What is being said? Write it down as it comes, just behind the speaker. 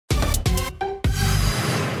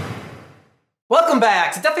Welcome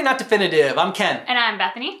back to Definitely Not Definitive. I'm Ken. And I'm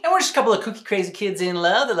Bethany. And we're just a couple of kooky crazy kids in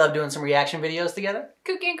love that love doing some reaction videos together.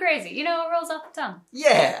 Kooky and crazy. You know, it rolls off the tongue.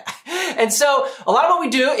 Yeah. And so a lot of what we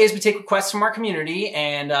do is we take requests from our community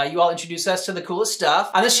and you all introduce us to the coolest stuff.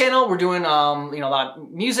 On this channel, we're doing a lot of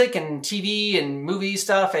music and TV and movie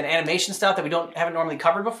stuff and animation stuff that we haven't normally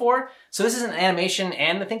covered before. So this is an animation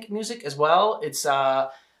and I think music as well. It's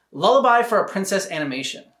Lullaby for a Princess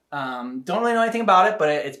animation. Don't really know anything about it, but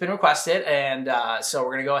it's been requested, and so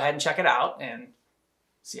we're gonna go ahead and check it out and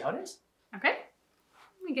see how it is. Okay.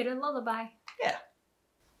 We get a lullaby. Yeah.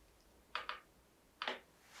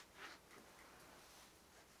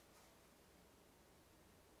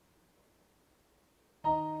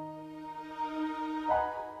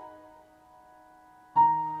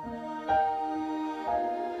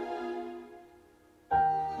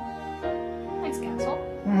 Nice castle.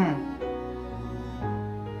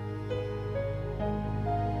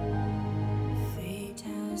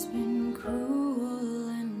 Been cruel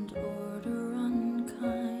and order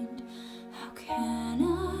unkind. How can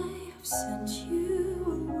I have sent you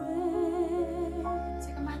away? It's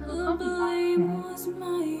like a My The Little Pony. blame was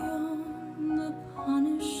my own, the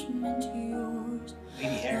punishment yours. The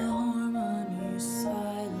harmony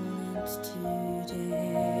silent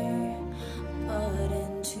today, but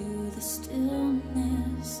into the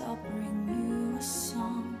stillness I'll bring you a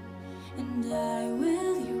song, and I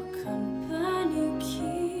will your company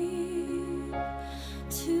keep.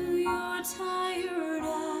 To your tired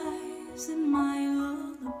eyes and my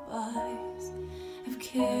lullabies, I've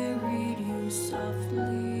carried you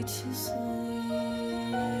softly to sleep.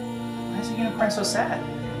 Why is he gonna cry so sad?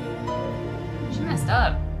 She messed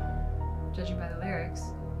up, judging by the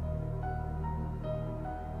lyrics.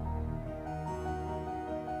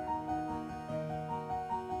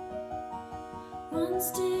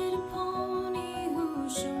 Once did a pony who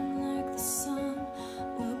shone like the sun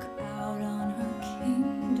look out on her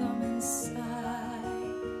kingdom and sigh.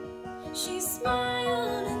 She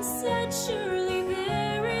smiled and said, surely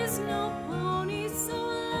there is no pony so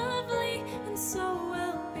lovely and so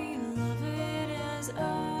well beloved as I.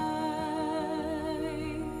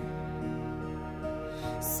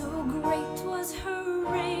 So great was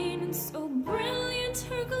her reign and so brilliant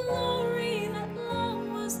her glory that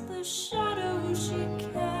long was the shadow she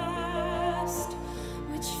cast,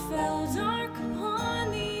 which fell dark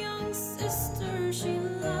upon the young sister she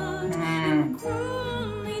loved, and grew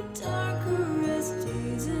only darker as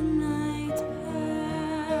days and nights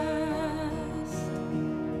passed.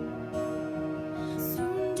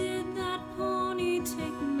 Soon did that pony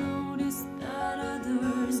take notice that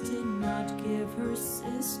others did not give her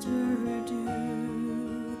sister her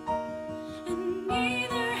due, and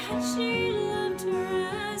neither had she loved her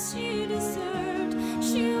as she deserved.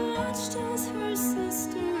 She watched as her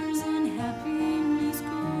sisters unhappiness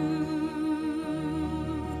grew.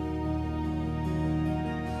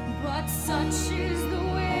 But such is the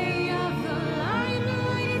way of the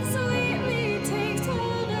limelight, it sweetly takes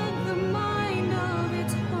hold of the mind of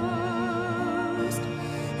its host,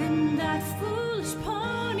 and that foolish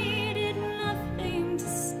pony did nothing to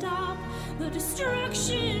stop the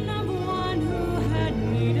destruction of one who had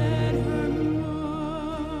needed her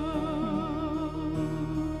most.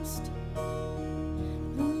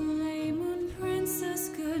 Lullaby, moon princess,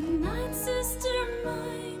 good night, sister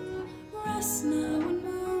mine. Rest now in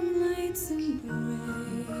moonlight's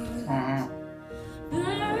embrace.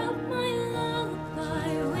 Bear up my lullaby,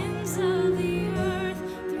 winds of the earth,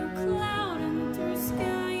 through cloud and through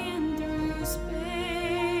sky and through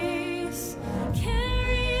space.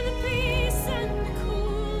 Carry the peace and the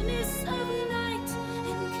coolness of night,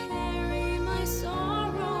 and carry my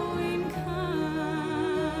sorrow in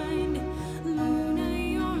kind. Luna,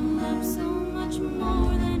 your love so much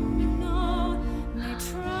more than you know. May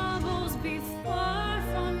troubles be far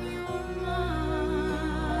from your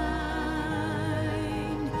mind,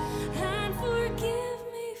 and forgive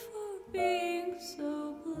me for being so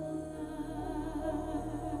blind.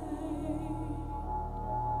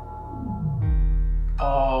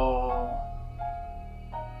 Oh.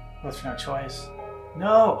 What's no choice?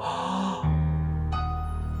 No!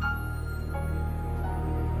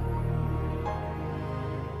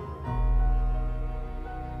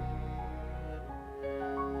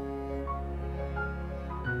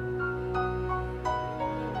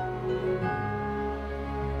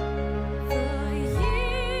 The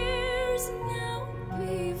years now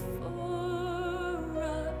before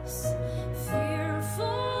us,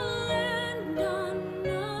 fearful and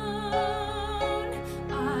unknown,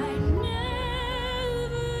 I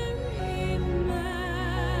never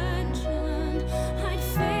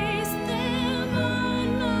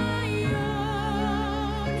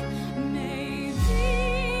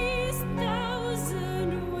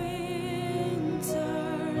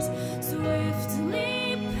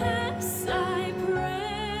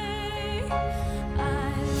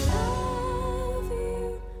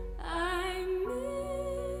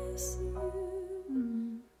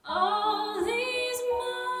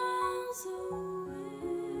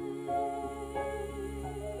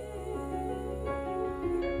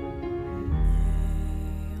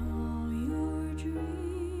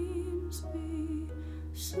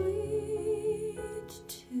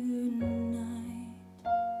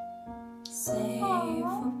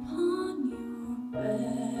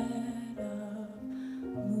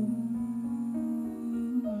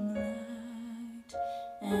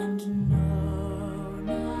and no,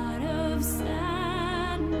 not of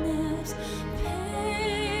sadness,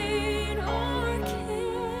 pain or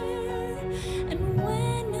care. And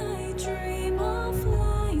when I dream I'll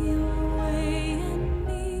fly away and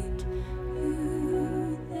meet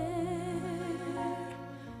you there.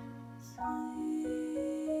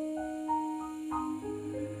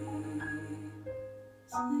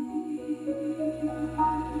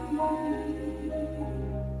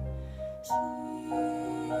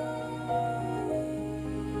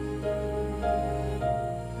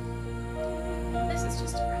 This is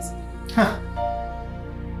just depressing. Huh.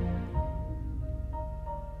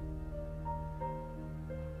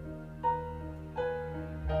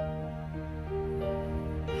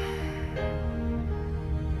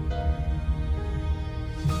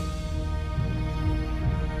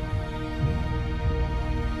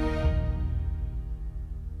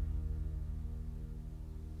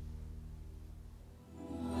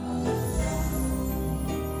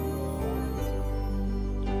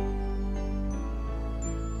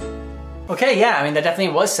 Okay, yeah, I mean, that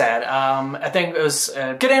definitely was sad. I think it was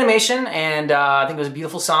good animation, and I think it was a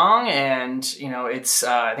beautiful song, and, you know, it's,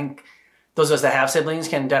 I think those of us that have siblings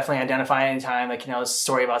can definitely identify anytime, like, you know, a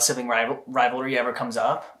story about sibling rivalry ever comes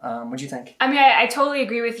up. What do you think? I mean, I totally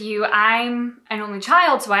agree with you. I'm an only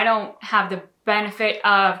child, so I don't have the benefit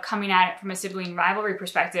of coming at it from a sibling rivalry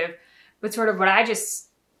perspective, but sort of what I just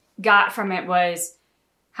got from it was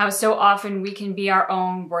how so often we can be our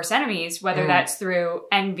own worst enemies, whether that's through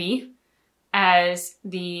envy, as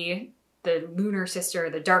the lunar sister,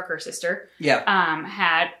 the darker sister,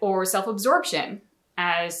 had, or self-absorption,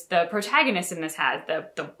 as the protagonist in this had,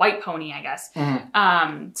 the white pony, I guess,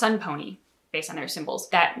 sun pony, based on their symbols.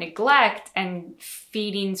 That neglect and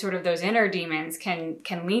feeding sort of those inner demons can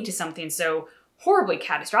lead to something so horribly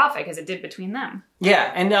catastrophic as it did between them.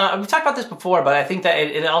 Yeah, and we've talked about this before, but I think that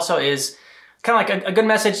it also is kind of like a good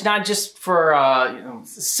message, not just for you know,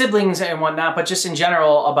 siblings and whatnot, but just in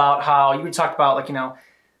general about how you talked about, like, you know,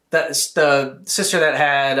 the sister that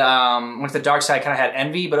had went to the dark side kind of had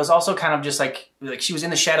envy, but it was also kind of just like she was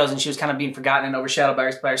in the shadows and she was kind of being forgotten and overshadowed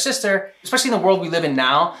by her sister. Especially in the world we live in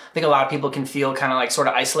now, I think a lot of people can feel kind of like sort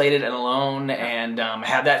of isolated and alone, and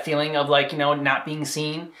have that feeling of, like, you know, not being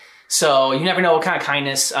seen. So you never know what kind of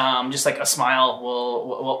kindness, just like a smile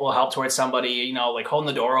will help towards somebody, you know, like holding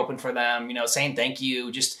the door open for them, you know, saying thank you,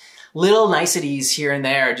 just little niceties here and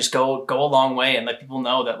there just go a long way, and let people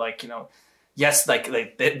know that, like, you know, yes, like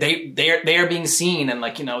they are being seen, and,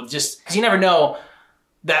 like, you know, just because you never know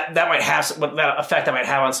that might have what that effect that might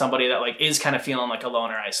have on somebody that, like, is kind of feeling like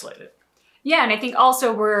alone or isolated. Yeah, and I think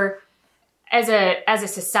also we're as a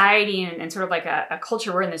society and sort of like a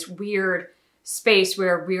culture, we're in this weird space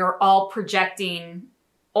where we are all projecting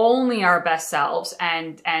only our best selves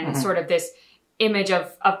and sort of this image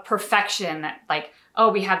of perfection that, like,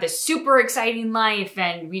 oh, we have this super exciting life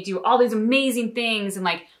and we do all these amazing things, and,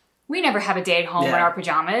 like, we never have a day at home in our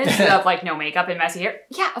pajamas of, like, no makeup and messy hair.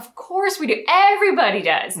 Yeah, of course we do. Everybody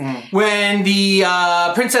does. When the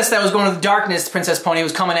princess that was going to the darkness, the princess pony,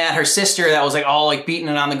 was coming at her sister that was, like, all, like, beating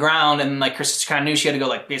it on the ground, and, like, her sister kind of knew she had to go,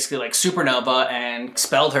 like, basically, like, supernova, and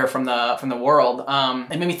expelled her from the world.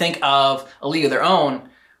 It made me think of A League of Their Own,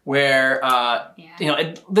 where you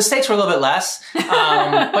know, the stakes were a little bit less,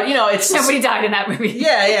 but, you know, it's nobody died in that movie.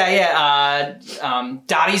 Yeah.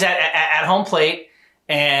 Dottie's at home plate,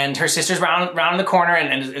 and her sister's round in the corner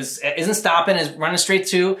and isn't stopping, is running straight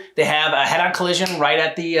to. They have a head-on collision right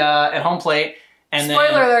at the at home plate. And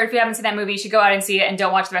spoiler alert, if you haven't seen that movie, you should go out and see it and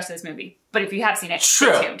don't watch the rest of this movie. But if you have seen it,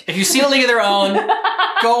 true. Stay tuned. If you've seen A League of Their Own,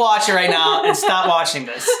 go watch it right now and stop watching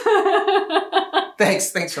this.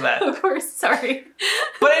 Thanks for that. Of course, sorry.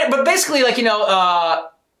 But basically, like, you know,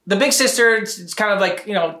 the big sister is kind of like,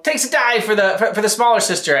 you know, takes a dive for the smaller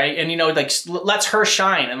sister, and you know, like, lets her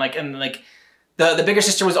shine, and like the bigger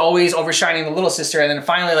sister was always overshining the little sister, and then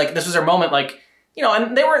finally, like, this was her moment, like, you know,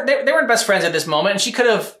 and they weren't best friends at this moment, and she could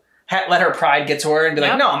have let her pride get to her and be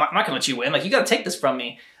like, no, I'm not gonna let you win, like, you gotta take this from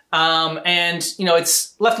me. And, you know,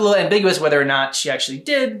 it's left a little ambiguous whether or not she actually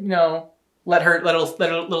did, you know, let her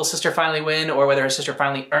little sister finally win, or whether her sister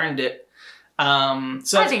finally earned it.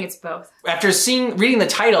 So I think it's both. After reading the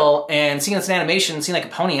title and seeing this animation, seeing, like, a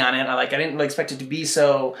pony on it, I didn't really expect it to be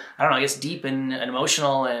so, I don't know, I guess deep and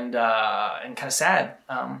emotional and kind of sad.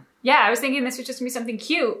 Yeah, I was thinking this was just gonna be something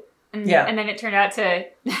cute, and then it turned out to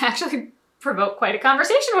actually provoke quite a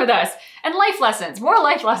conversation with us, and life lessons, more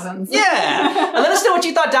life lessons. Yeah, and let us know what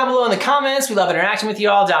you thought down below in the comments. We love interacting with you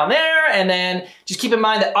all down there, and then just keep in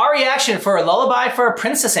mind that our reaction for a Lullaby for a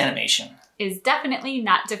Princess animation is definitely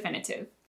not definitive.